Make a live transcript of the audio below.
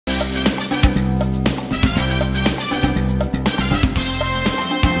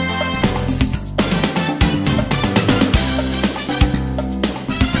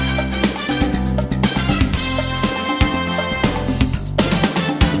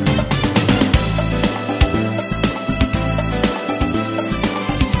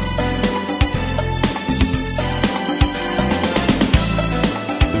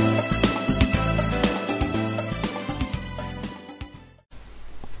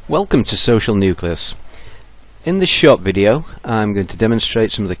Welcome to Social Nucleus. In this short video I'm going to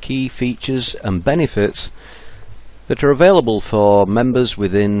demonstrate some of the key features and benefits that are available for members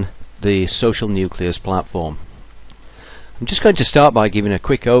within the Social Nucleus platform. I'm just going to start by giving a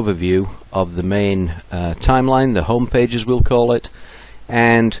quick overview of the main timeline, the home page as we'll call it,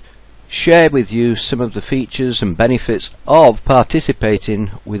 and share with you some of the features and benefits of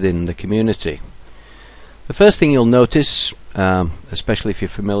participating within the community. The first thing you'll notice, especially if you're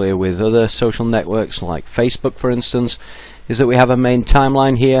familiar with other social networks like Facebook for instance, is that we have a main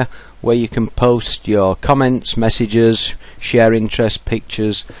timeline here where you can post your comments, messages, share interests,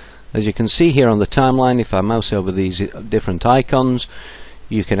 pictures. As you can see here on the timeline, if I mouse over these different icons,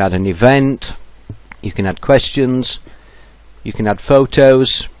 you can add an event, you can add questions, you can add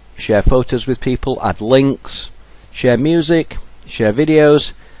photos, share photos with people, add links, share music, share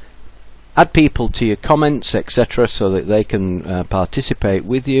videos, add people to your comments, etc., so that they can participate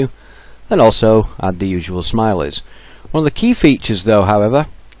with you, and also add the usual smileys. One of the key features though, however,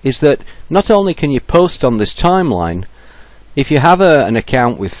 is that not only can you post on this timeline, if you have an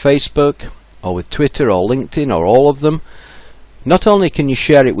account with Facebook or with Twitter or LinkedIn or all of them, not only can you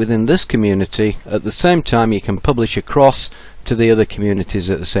share it within this community, at the same time you can publish across to the other communities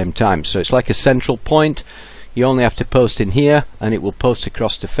at the same time. So it's like a central point. You only have to post in here and it will post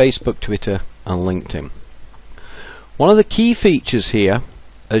across to Facebook, Twitter and LinkedIn. One of the key features here,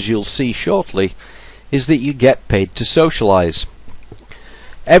 as you'll see shortly, is that you get paid to socialize.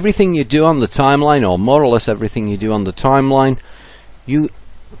 Everything you do on the timeline, or more or less everything you do on the timeline, you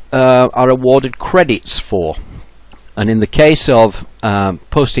are awarded credits for. And in the case of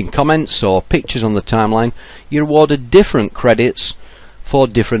posting comments or pictures on the timeline, you're awarded different credits for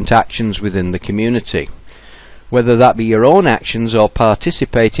different actions within the community. Whether that be your own actions or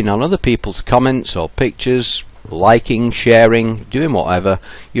participating on other people's comments or pictures, liking, sharing, doing whatever,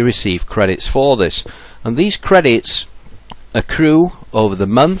 you receive credits for this. And these credits accrue over the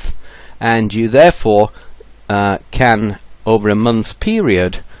month, and you therefore can, over a month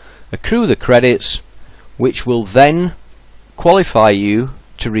period, accrue the credits, which will then qualify you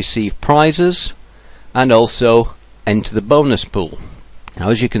to receive prizes and also enter the bonus pool. Now,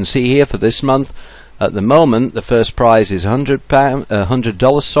 as you can see here, for this month, at the moment the first prize is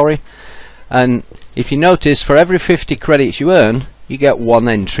 $100, and if you notice, for every 50 credits you earn, you get one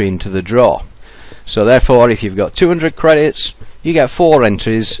entry into the draw. So therefore, if you've got 200 credits, you get 4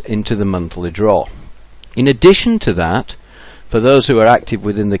 entries into the monthly draw. In addition to that, for those who are active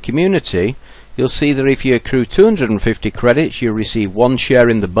within the community, you'll see that if you accrue 250 credits, you receive 1 share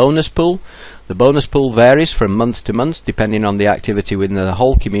in the bonus pool. The bonus pool varies from month to month depending on the activity within the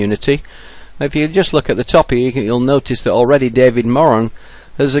whole community. If you just look at the top here, you'll notice that already David Moran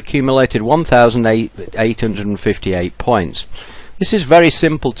has accumulated 1,858 points. This is very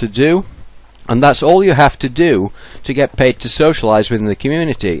simple to do, and that's all you have to do to get paid to socialize within the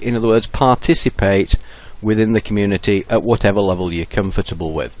community. In other words, participate within the community at whatever level you're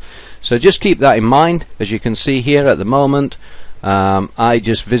comfortable with. So just keep that in mind. As you can see here at the moment, I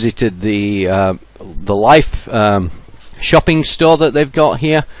just visited the Life shopping store that they've got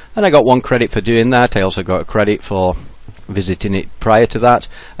here, and I got 1 credit for doing that. I also got a credit for visiting it prior to that,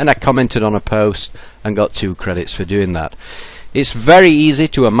 and I commented on a post and got 2 credits for doing that. It's very easy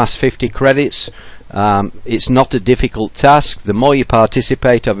to amass 50 credits. It's not a difficult task. The more you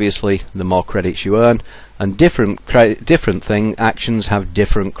participate, obviously, the more credits you earn, and different actions have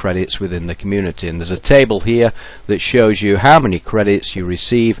different credits within the community. And there's a table here that shows you how many credits you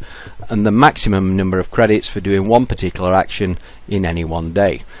receive and the maximum number of credits for doing one particular action in any one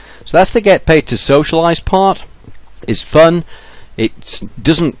day. So that's the get paid to socialize part. It's fun. It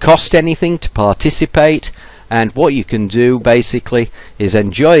doesn't cost anything to participate. And what you can do basically is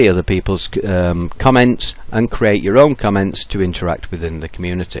enjoy other people's comments and create your own comments to interact within the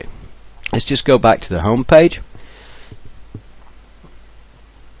community. Let's just go back to the home page.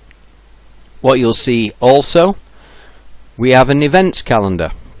 What you'll see also, we have an events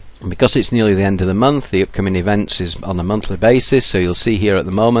calendar. And because it's nearly the end of the month, the upcoming events is on a monthly basis. So you'll see here at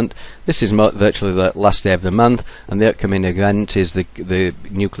the moment, this is virtually the last day of the month, and the upcoming event is the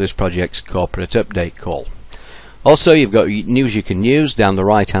Nucleus Project's corporate update call. Also, you've got news you can use down the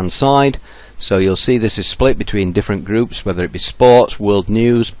right hand side. So you'll see this is split between different groups, whether it be sports, world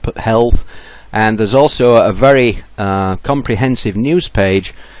news, health, and there's also a very comprehensive news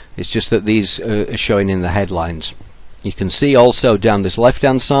page. It's just that these are showing in the headlines. You can see also down this left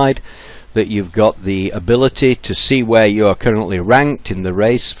hand side that you've got the ability to see where you are currently ranked in the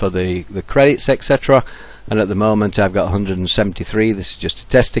race for the credits, etc. And at the moment I've got 173. This is just a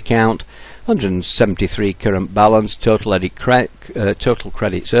test account, 173 current balance, total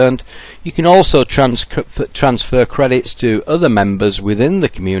credits earned. You can also transfer credits to other members within the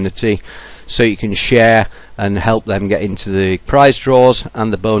community, so you can share and help them get into the prize draws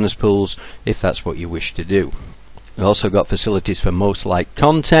and the bonus pools if that's what you wish to do. We've also got facilities for most liked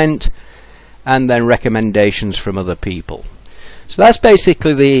content and then recommendations from other people. So that's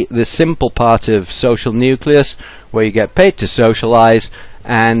basically the simple part of Social Nucleus, where you get paid to socialize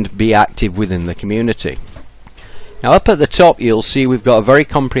and be active within the community. Now up at the top you'll see we've got a very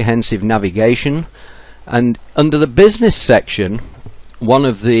comprehensive navigation, and under the business section, one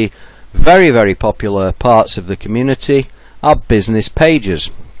of the very popular parts of the community are business pages.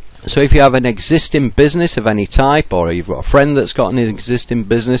 So if you have an existing business of any type, or you've got a friend that's got an existing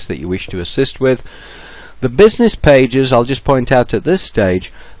business that you wish to assist with, the business pages, I'll just point out at this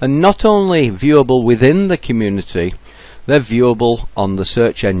stage, are not only viewable within the community, they're viewable on the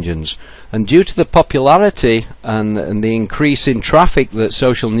search engines. And due to the popularity and the increase in traffic that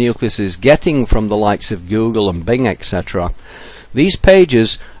Social Nucleus is getting from the likes of Google and Bing, etc., these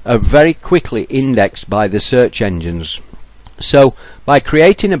pages are very quickly indexed by the search engines. So by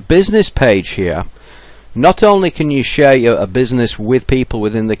creating a business page here, not only can you share a business with people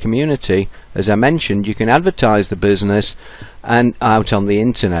within the community, as I mentioned, you can advertise the business and out on the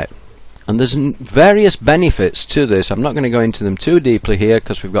internet. And there's various benefits to this. I'm not going to go into them too deeply here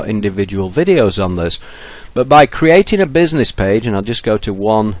because we've got individual videos on this. But by creating a business page, and I'll just go to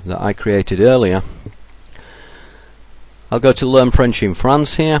one that I created earlier, I'll go to Learn French in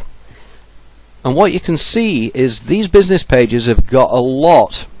France here, and what you can see is these business pages have got a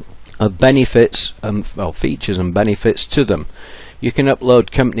lot of benefits, well, features and benefits to them. You can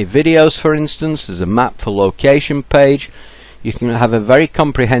upload company videos, for instance. There's a map for location page. You can have a very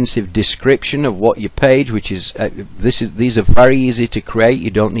comprehensive description of what your page, which is these are very easy to create.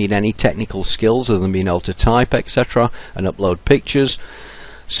 You don't need any technical skills other than being able to type, etc., and upload pictures.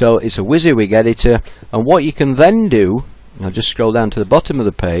 So it's a WYSIWYG editor, and what you can then do, I'll just scroll down to the bottom of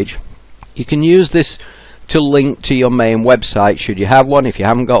the page, you can use this to link to your main website should you have one. If you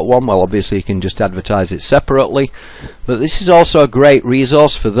haven't got one, well, obviously you can just advertise it separately. But this is also a great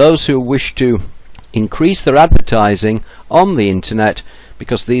resource for those who wish to increase their advertising on the internet,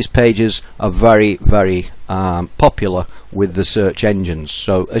 because these pages are very popular with the search engines.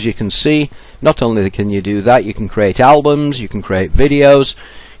 So as you can see, not only can you do that, you can create albums, you can create videos,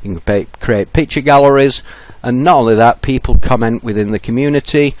 you can create picture galleries, and not only that, people comment within the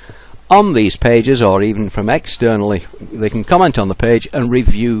community on these pages, or even from externally, they can comment on the page and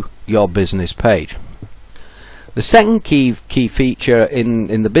review your business page. The second key feature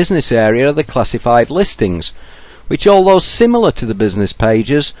in the business area are the classified listings, which, although similar to the business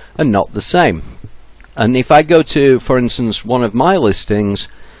pages, are not the same. And if I go to, for instance, one of my listings,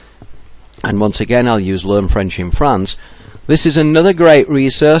 and once again I'll use Learn French in France, this is another great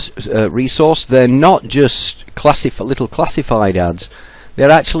resource. They're not just little classified ads, they're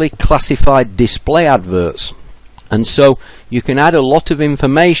actually classified display adverts. And so you can add a lot of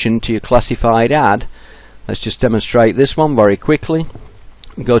information to your classified ad. Let's just demonstrate this one very quickly.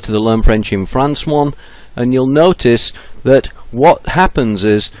 Go to the Learn French in France one, and you'll notice that what happens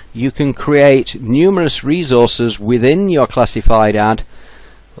is you can create numerous resources within your classified ad,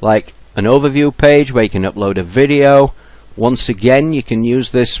 like an overview page where you can upload a video. Once again, you can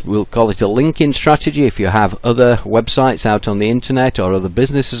use this, we'll call it a linking strategy, if you have other websites out on the internet or other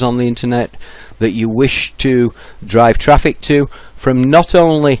businesses on the internet that you wish to drive traffic to from not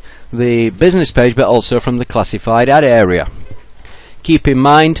only the business page but also from the classified ad area. Keep in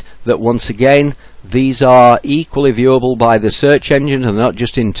mind that once again, these are equally viewable by the search engine and not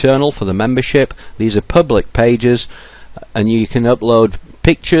just internal for the membership. These are public pages, and you can upload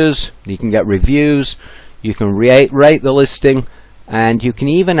pictures, you can get reviews, you can rate the listing, and you can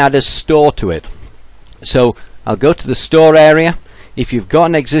even add a store to it. So I'll go to the store area. If you've got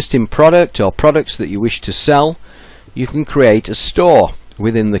an existing product or products that you wish to sell, you can create a store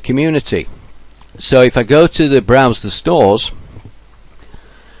within the community. So if I go to the browse the stores,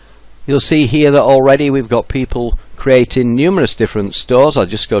 you'll see here that already we've got people creating numerous different stores. I'll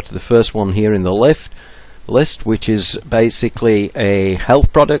just go to the first one here in the list, which is basically a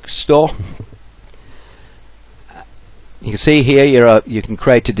health product store. You can see here you can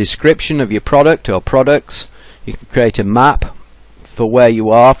create a description of your product or products. You can create a map for where you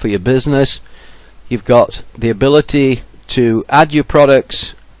are for your business. You've got the ability to add your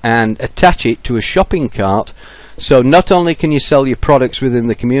products and attach it to a shopping cart. So not only can you sell your products within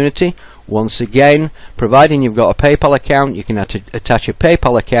the community, once again, providing you've got a PayPal account, you can attach a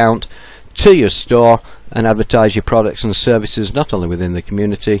PayPal account to your store and advertise your products and services not only within the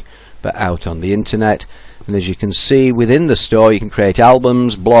community but out on the internet. And as you can see, within the store you can create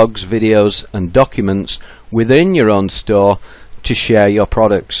albums, blogs, videos and documents within your own store to share your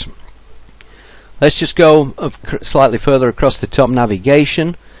products. Let's just go slightly further across the top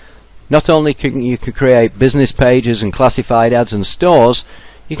navigation. Not only can you create business pages and classified ads and stores,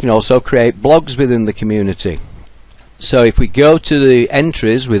 you can also create blogs within the community. So if we go to the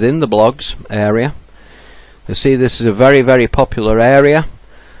entries within the blogs area, you'll see this is a very, very popular area,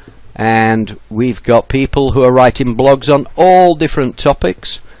 and we've got people who are writing blogs on all different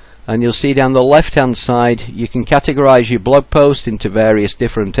topics. And you'll see down the left hand side you can categorize your blog post into various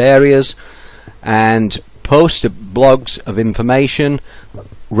different areas and post blogs of information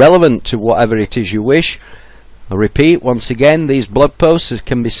relevant to whatever it is you wish. I'll repeat once again, these blog posts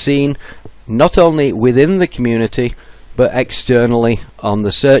can be seen not only within the community but externally on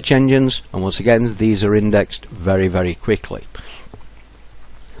the search engines, and once again these are indexed very, very quickly.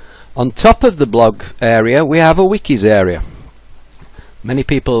 On top of the blog area we have a wikis area. Many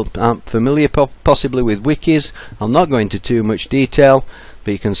people aren't familiar possibly with wikis. I'll not go into too much detail,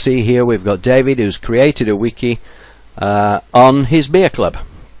 but you can see here we've got David who's created a wiki on his beer club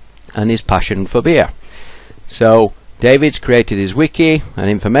and his passion for beer. So David's created his wiki, an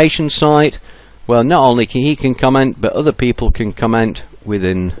information site. Well, not only can he comment, but other people can comment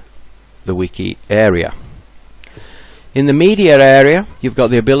within the wiki area. In the media area you've got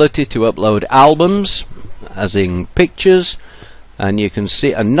the ability to upload albums, as in pictures, and you can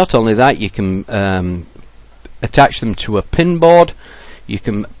see, and not only that, you can attach them to a pin board. You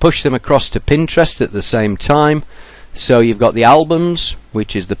can push them across to Pinterest at the same time. So you've got the albums,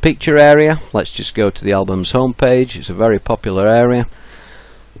 which is the picture area. Let's just go to the albums homepage. It's a very popular area.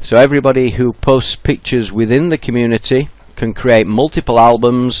 So everybody who posts pictures within the community can create multiple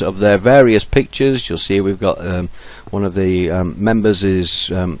albums of their various pictures. You'll see we've got one of the members is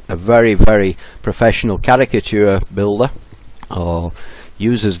a very, very professional caricature builder, or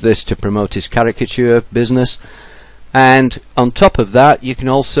uses this to promote his caricature business. And on top of that you can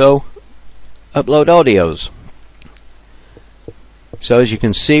also upload audios. So as you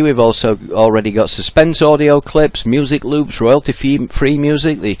can see, we've also already got suspense audio clips, music loops, royalty free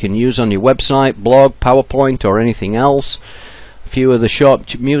music that you can use on your website, blog, PowerPoint or anything else. A few of the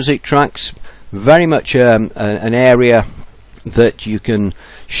short music tracks. Very much an area that you can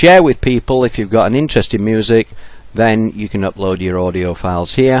share with people. If you've got an interest in music, then you can upload your audio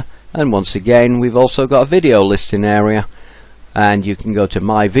files here. And once again, we've also got a video listing area, and you can go to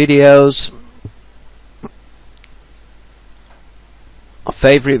my videos,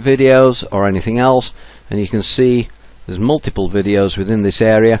 favorite videos or anything else, and you can see there's multiple videos within this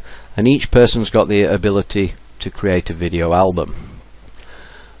area, and each person's got the ability to create a video album.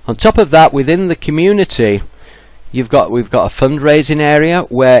 On top of that, within the community we've got a fundraising area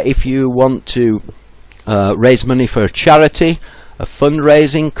where if you want to raise money for a charity, a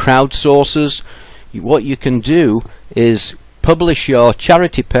fundraising, crowdsourcers, what you can do is publish your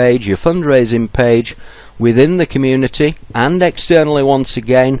charity page, your fundraising page within the community and externally once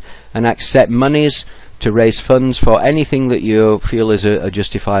again, and accept monies to raise funds for anything that you feel is a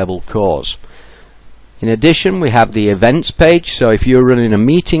justifiable cause. In addition, we have the events page, so if you're running a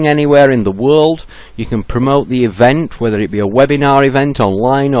meeting anywhere in the world, you can promote the event, whether it be a webinar event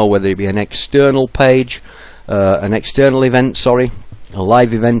online or whether it be an external page, an external event, sorry, a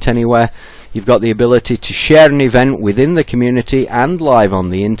live event anywhere. You've got the ability to share an event within the community and live on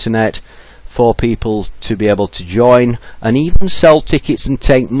the internet for people to be able to join, and even sell tickets and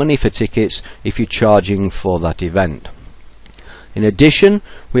take money for tickets if you're charging for that event. In addition,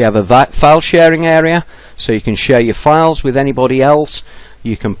 we have a file sharing area, so you can share your files with anybody else.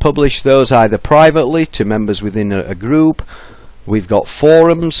 You can publish those either privately to members within a group. We've got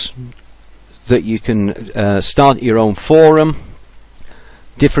forums that you can start your own forum.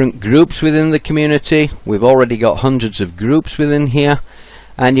 Different groups within the community. We've already got hundreds of groups within here,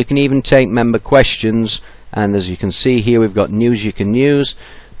 and you can even take member questions. And as you can see here, we've got news you can use.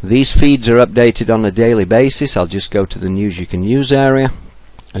 These feeds are updated on a daily basis. I'll just go to the news you can use area,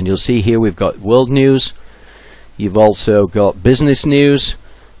 and you'll see here we've got world news. You've also got business news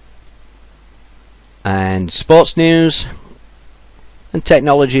and sports news and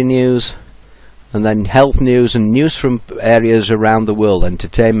technology news, and then health news and news from areas around the world,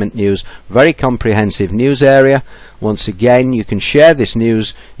 entertainment news. Very comprehensive news area. Once again, you can share this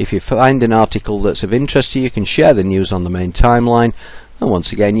news. If you find an article that's of interest to you, you can share the news on the main timeline. And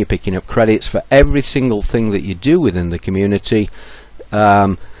once again, you're picking up credits for every single thing that you do within the community.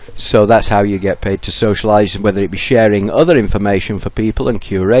 So that's how you get paid to socialize, whether it be sharing other information for people and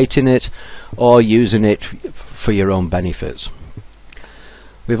curating it, or using it for your own benefits.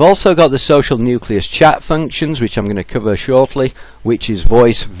 We've also got the Social Nucleus chat functions, which I'm going to cover shortly, which is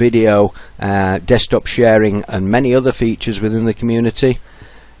voice, video, desktop sharing and many other features within the community.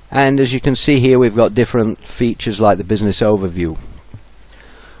 And as you can see here, we've got different features like the business overview.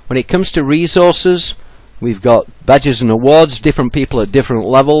 When it comes to resources, we've got badges and awards. Different people at different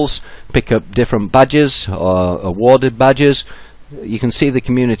levels pick up different badges or awarded badges. You can see the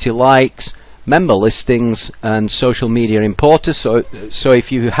community likes, member listings and social media importers. So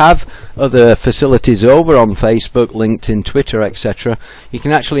if you have other facilities over on Facebook, LinkedIn, Twitter, etc., you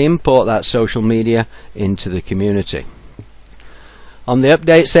can actually import that social media into the community. On the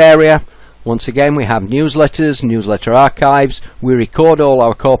updates area, once again we have newsletters, newsletter archives. We record all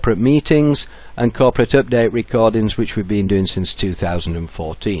our corporate meetings and corporate update recordings, which we've been doing since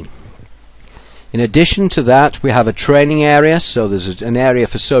 2014. In addition to that, we have a training area. So there's an area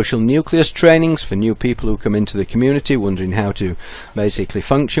for Social Nucleus trainings for new people who come into the community wondering how to basically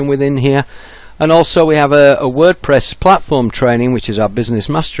function within here. And also we have a WordPress platform training, which is our business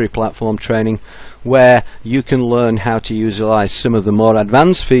mastery platform training, where you can learn how to utilize some of the more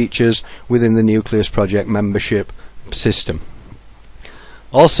advanced features within the Nucleus project membership system.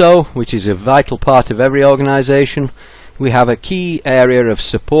 Also, which is a vital part of every organization, we have a key area of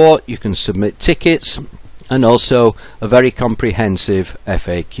support. You can submit tickets and also a very comprehensive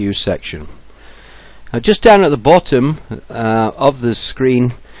FAQ section. Now, just down at the bottom of the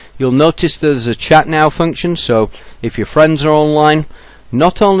screen, you'll notice there's a chat now function. So if your friends are online,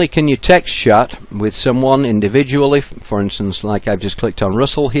 not only can you text chat with someone individually, for instance, like I've just clicked on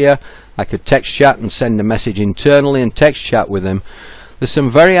Russell here, I could text chat and send a message internally and text chat with him. There's some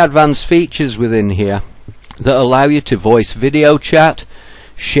very advanced features within here that allow you to voice video chat,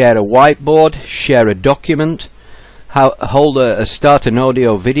 share a whiteboard, share a document, start an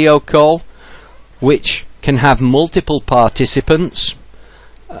audio video call, which can have multiple participants.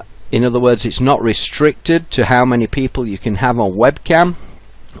 In other words, it's not restricted to how many people you can have on webcam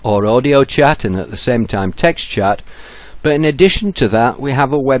or audio chat and at the same time text chat. But in addition to that, we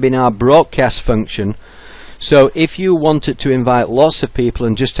have a webinar broadcast function. So if you wanted to invite lots of people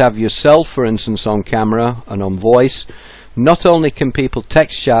and just have yourself, for instance, on camera and on voice, not only can people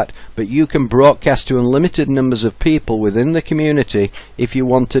text chat, but you can broadcast to unlimited numbers of people within the community. If you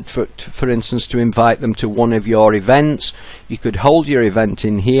wanted, for instance, to invite them to one of your events, you could hold your event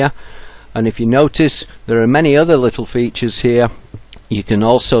in here. And if you notice, there are many other little features here. You can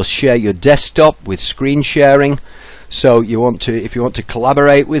also share your desktop with screen sharing. So if you want to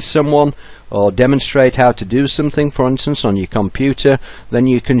collaborate with someone or demonstrate how to do something, for instance, on your computer, then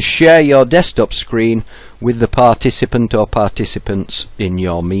you can share your desktop screen with the participant or participants in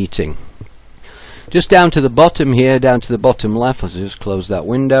your meeting. Just down to the bottom here, down to the bottom left, I'll just close that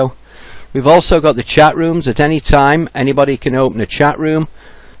window. We've also got the chat rooms. At any time, anybody can open a chat room.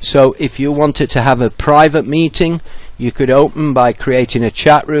 So if you wanted to have a private meeting, you could open by creating a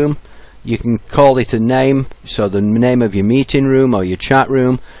chat room. You can call it a name, so the name of your meeting room or your chat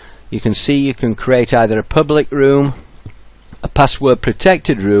room. You can see you can create either a public room, a password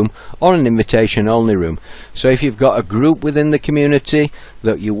protected room, or an invitation only room. So if you've got a group within the community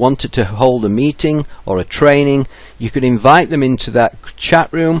that you wanted to hold a meeting or a training, you could invite them into that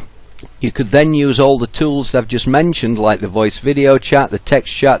chat room. You could then use all the tools I've just mentioned, like the voice video chat, the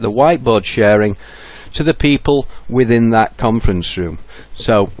text chat, the whiteboard sharing, to the people within that conference room.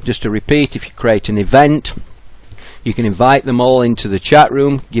 So just to repeat, if you create an event, you can invite them all into the chat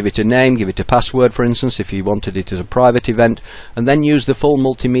room, give it a name, give it a password, for instance, if you wanted it as a private event, and then use the full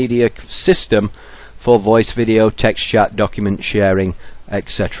multimedia system for voice, video, text chat, document sharing,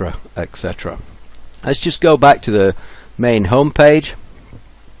 etc., etc. Let's just go back to the main home page,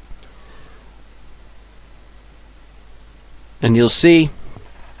 and you'll see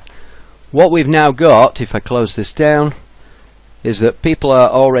what we've now got, if I close this down, is that people are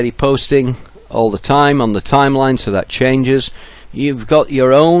already posting all the time on the timeline, so that changes. You've got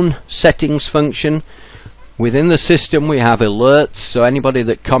your own settings function. Within the system we have alerts, so anybody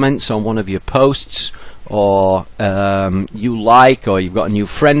that comments on one of your posts, or you like, or you've got a new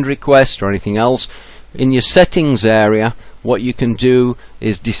friend request or anything else, in your settings area, what you can do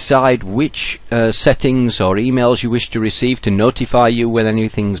is decide which settings or emails you wish to receive to notify you when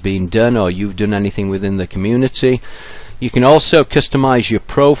anything's been done or you've done anything within the community. You can also customize your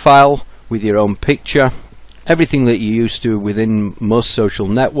profile with your own picture, everything that you used to within most social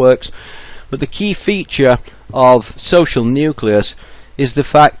networks. But the key feature of Social Nucleus is the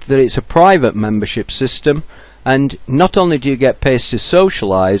fact that it's a private membership system, and not only do you get paid to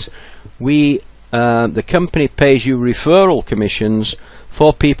socialize, we the company pays you referral commissions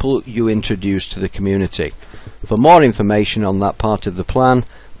for people you introduce to the community. For more information on that part of the plan,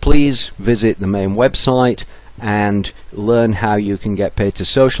 please visit the main website and learn how you can get paid to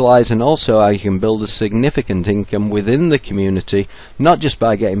socialize, and also how you can build a significant income within the community, not just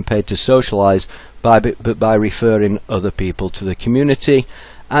by getting paid to socialize, but by referring other people to the community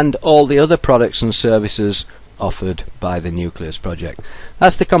and all the other products and services offered by the Nucleus project.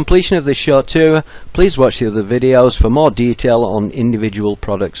 That's the completion of this short tour. Please watch the other videos for more detail on individual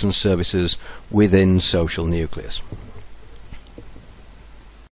products and services within Social Nucleus.